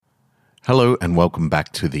Hello and welcome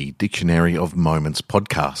back to the Dictionary of Moments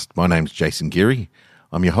podcast. My name's Jason Geary.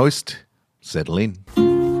 I'm your host. Settle in.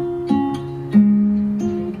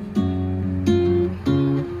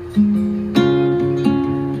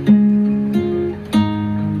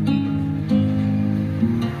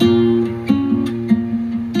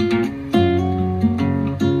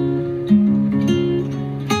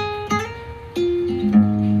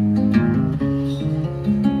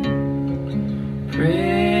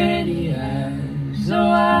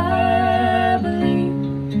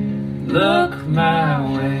 Look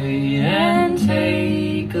my way and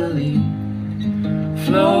take a leap.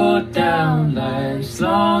 Float down life's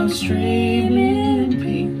long stream in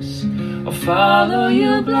peace. I'll follow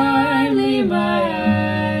you blindly, my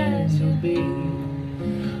eyes will be.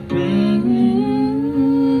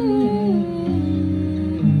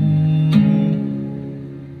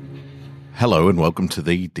 Hello and welcome to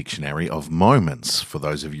the Dictionary of Moments. For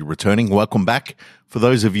those of you returning, welcome back. For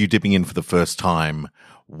those of you dipping in for the first time,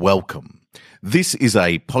 welcome. This is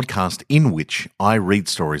a podcast in which I read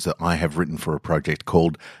stories that I have written for a project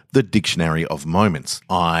called The Dictionary of Moments.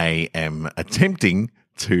 I am attempting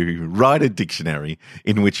to write a dictionary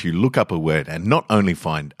in which you look up a word and not only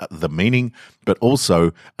find the meaning, but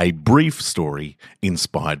also a brief story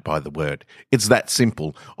inspired by the word. It's that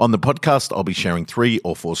simple. On the podcast, I'll be sharing 3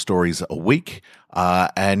 or 4 stories a week.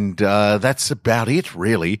 And that's about it,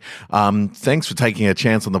 really. Thanks for taking a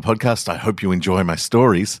chance on the podcast. I hope you enjoy my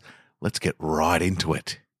stories. Let's get right into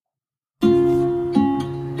it.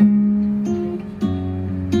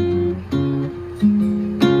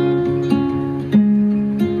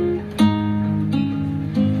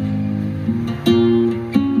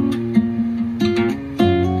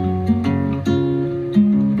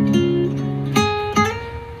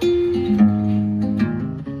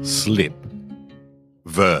 Slip.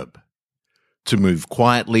 Verb. To move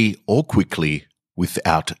quietly or quickly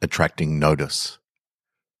without attracting notice.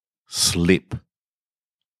 Slip.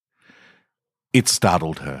 It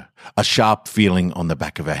startled her, a sharp feeling on the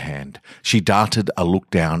back of her hand. She darted a look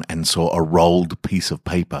down and saw a rolled piece of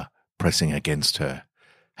paper pressing against her,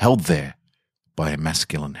 held there by a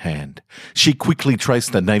masculine hand. She quickly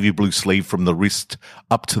traced the navy blue sleeve from the wrist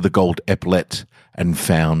up to the gold epaulette and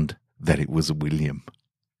found that it was William.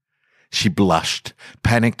 She blushed,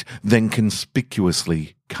 panicked, then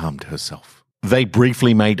conspicuously calmed herself. They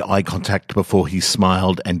briefly made eye contact before he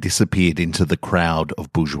smiled and disappeared into the crowd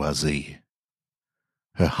of bourgeoisie.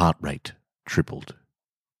 Her heart rate tripled.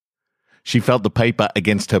 She felt the paper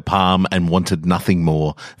against her palm and wanted nothing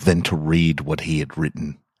more than to read what he had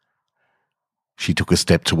written. She took a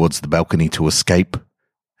step towards the balcony to escape,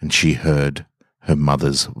 and she heard her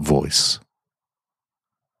mother's voice.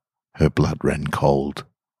 Her blood ran cold.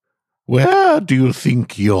 "Where do you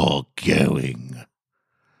think you're going?"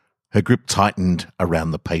 Her grip tightened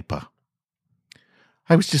around the paper.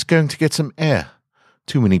 "I was just going to get some air.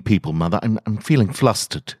 Too many people, Mother. I'm feeling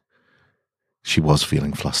flustered." She was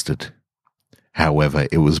feeling flustered. However,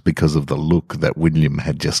 it was because of the look that William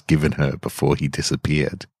had just given her before he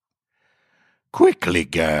disappeared. "Quickly,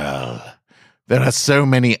 girl. There are so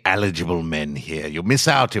many eligible men here. You'll miss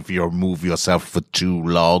out if you remove yourself for too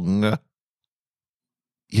long."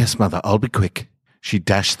 "Yes, Mother, I'll be quick." She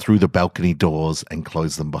dashed through the balcony doors and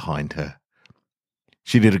closed them behind her.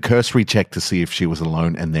 She did a cursory check to see if she was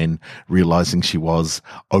alone and then, realizing she was,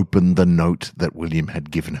 opened the note that William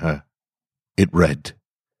had given her. It read,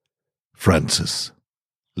 "Francis,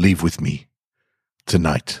 leave with me.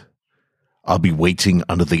 Tonight, I'll be waiting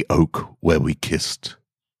under the oak where we kissed.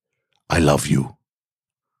 I love you.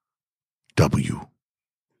 W."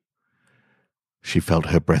 She felt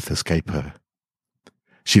her breath escape her.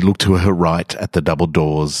 She looked to her right at the double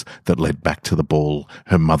doors that led back to the ball,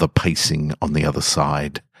 her mother pacing on the other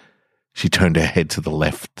side. She turned her head to the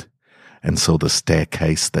left and saw the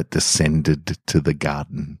staircase that descended to the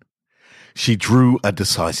garden. She drew a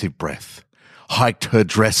decisive breath, hiked her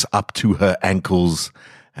dress up to her ankles,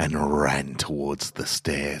 and ran towards the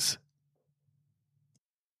stairs.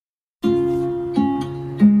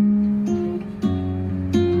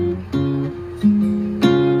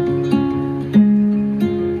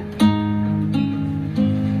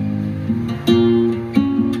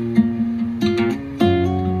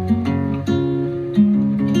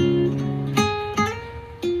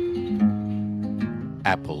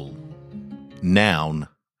 Apple. Noun.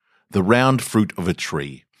 The round fruit of a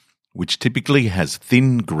tree, which typically has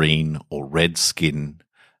thin green or red skin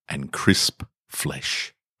and crisp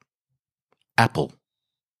flesh. Apple.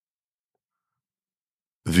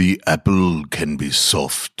 The apple can be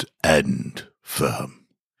soft and firm.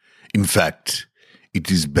 In fact,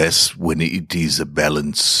 it is best when it is a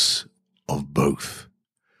balance of both.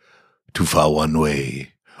 Too far one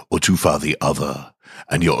way or too far the other,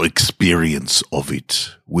 and your experience of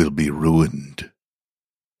it will be ruined.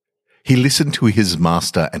 He listened to his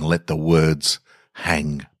master and let the words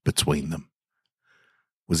hang between them.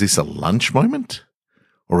 Was this a lunch moment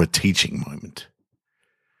or a teaching moment?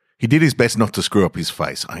 He did his best not to screw up his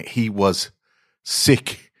face. He was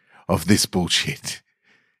sick of this bullshit.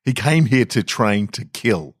 He came here to train to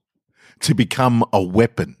kill, to become a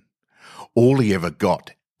weapon. All he ever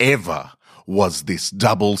got, ever, was this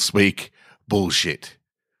double-speak bullshit.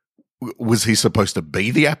 Was he supposed to be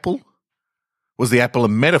the apple? Was the apple a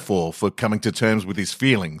metaphor for coming to terms with his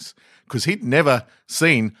feelings? Because he'd never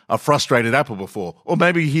seen a frustrated apple before. Or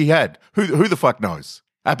maybe he had. Who the fuck knows?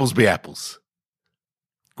 Apples be apples.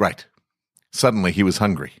 Great. Suddenly he was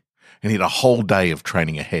hungry, and he had a whole day of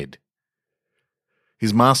training ahead.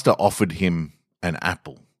 His master offered him an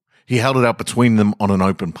apple. He held it up between them on an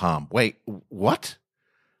open palm. Wait, what?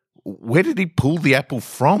 Where did he pull the apple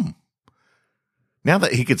from? Now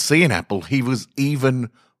that he could see an apple, he was even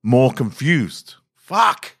more confused.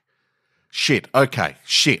 Fuck. Shit. Okay.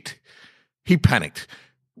 Shit. He panicked.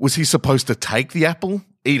 Was he supposed to take the apple?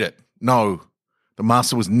 Eat it? No. The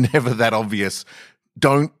master was never that obvious.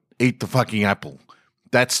 Don't eat the fucking apple.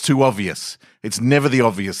 That's too obvious. It's never the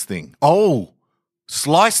obvious thing. Oh,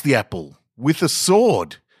 slice the apple with a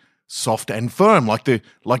sword. Soft and firm, like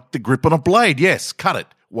the grip on a blade. Yes, cut it.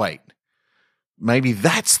 Wait. Maybe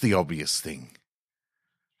that's the obvious thing.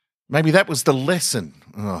 Maybe that was the lesson.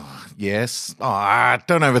 Oh, yes. Don't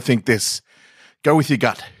overthink this. Go with your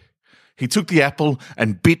gut. He took the apple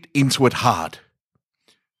and bit into it hard.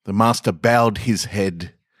 The master bowed his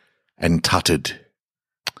head and tutted.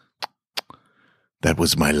 That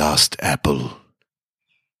was my last apple,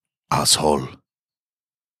 asshole.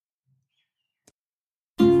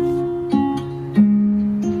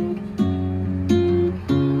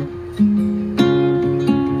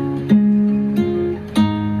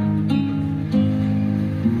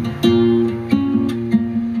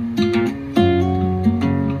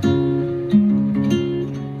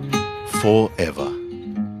 Forever.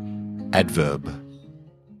 Adverb.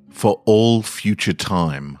 For all future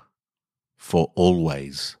time. For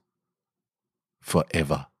always.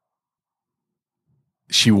 Forever.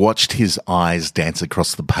 She watched his eyes dance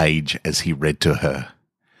across the page as he read to her.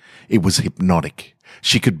 It was hypnotic.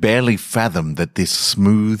 She could barely fathom that this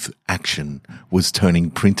smooth action was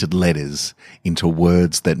turning printed letters into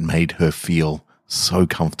words that made her feel so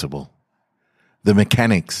comfortable. The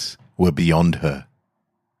mechanics were beyond her.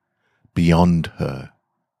 Beyond her.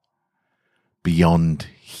 Beyond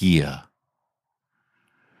here.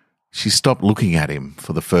 She stopped looking at him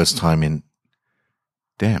for the first time in...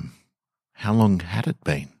 Damn, how long had it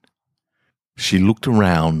been? She looked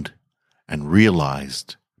around and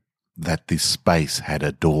realized that this space had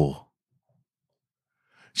a door.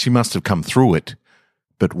 She must have come through it,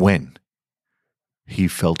 but when? He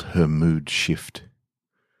felt her mood shift.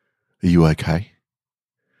 Are you okay?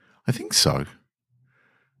 I think so.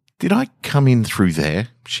 Did I come in through there?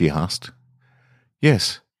 She asked.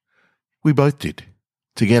 Yes, we both did.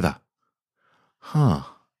 Together. Huh.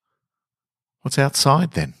 What's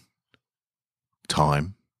outside then?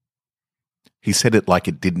 Time. He said it like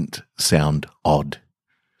it didn't sound odd.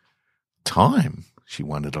 Time, she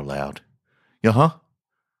wondered aloud. Yeah,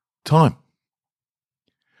 time.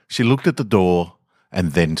 She looked at the door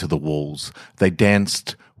and then to the walls. They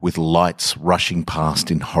danced with lights rushing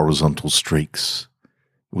past in horizontal streaks.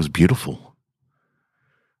 It was beautiful.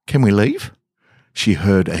 Can we leave? She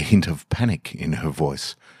heard a hint of panic in her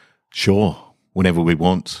voice. Sure, whenever we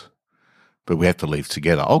want. But we have to leave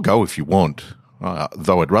together. I'll go if you want,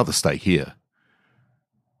 though I'd rather stay here.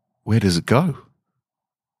 Where does it go?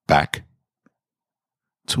 Back.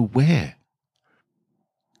 To where?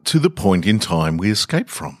 To the point in time we escaped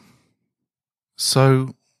from.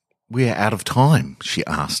 So we're out of time, she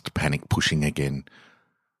asked, panic pushing again.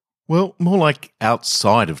 Well, more like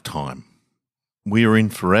outside of time. We are in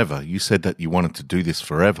forever. You said that you wanted to do this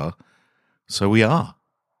forever, so we are.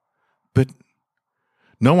 But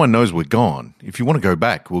no one knows we're gone. If you want to go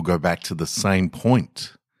back, we'll go back to the same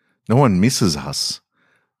point. No one misses us.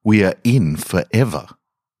 We are in forever.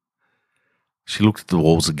 She looked at the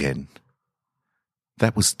walls again.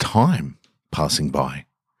 That was time passing by.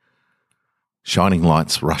 Shining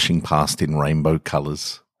lights rushing past in rainbow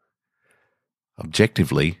colours.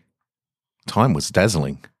 Objectively, time was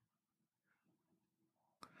dazzling.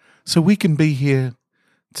 So we can be here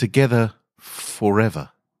together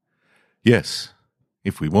forever. Yes,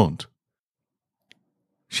 if we want.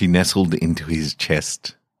 She nestled into his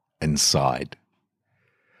chest and sighed.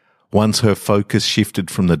 Once her focus shifted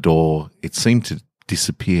from the door, it seemed to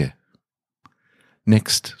disappear.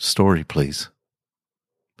 Next story, please.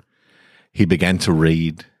 He began to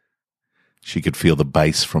read. She could feel the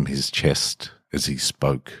bass from his chest as he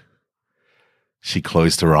spoke. She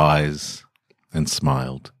closed her eyes and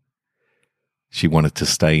smiled. She wanted to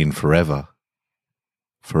stay in forever.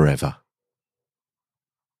 Forever.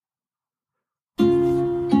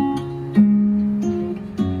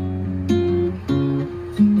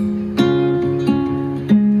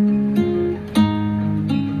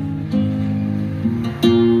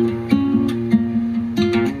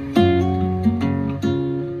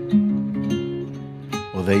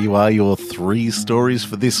 Well, there you are, your 3 stories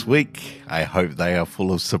for this week. I hope they are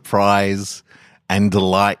full of surprise and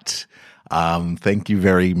delight. Thank you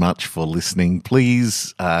very much for listening.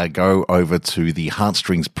 Please go over to the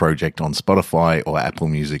Heartstrings Project on Spotify or Apple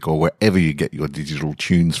Music or wherever you get your digital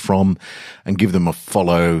tunes from and give them a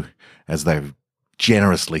follow as they've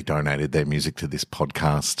generously donated their music to this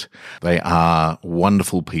podcast. They are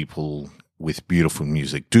wonderful people with beautiful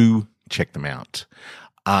music. Do check them out.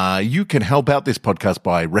 You can help out this podcast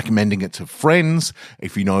by recommending it to friends.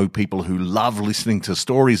 If you know people who love listening to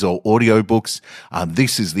stories or audiobooks,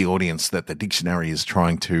 this is the audience that the dictionary is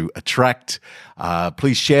trying to attract.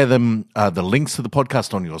 Please share them, the links to the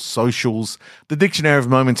podcast on your socials. The Dictionary of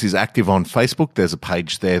Moments is active on Facebook. There's a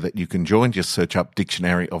page there that you can join. Just search up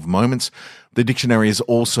Dictionary of Moments. The dictionary is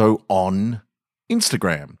also on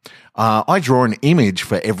Instagram. I draw an image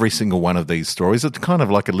for every single one of these stories. It's kind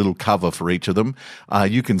of like a little cover for each of them.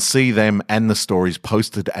 You can see them and the stories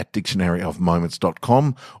posted at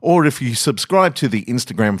dictionaryofmoments.com, or if you subscribe to the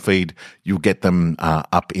Instagram feed, you'll get them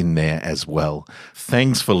up in there as well.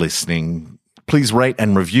 Thanks for listening. Please rate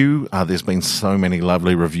and review. There's been so many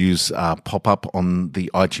lovely reviews pop up on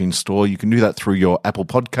the iTunes store. You can do that through your Apple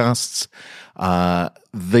Podcasts.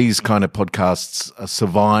 These kind of podcasts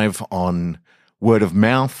survive on word of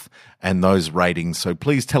mouth and those ratings. So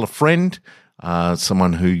please tell a friend,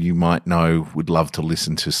 someone who you might know would love to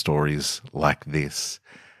listen to stories like this.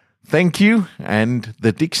 Thank you, and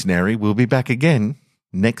the dictionary will be back again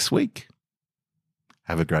next week.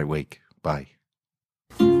 Have a great week. Bye.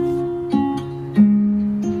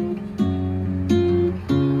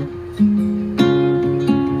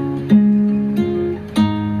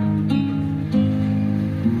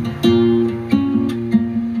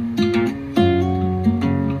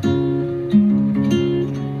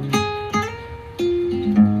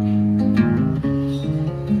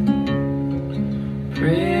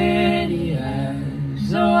 Pretty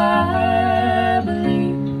eyes, oh I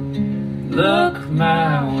believe. Look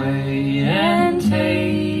my way and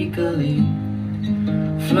take a leap.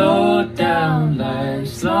 Float down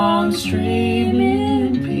life's long stream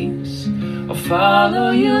in peace. I'll follow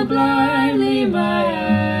you blindly, my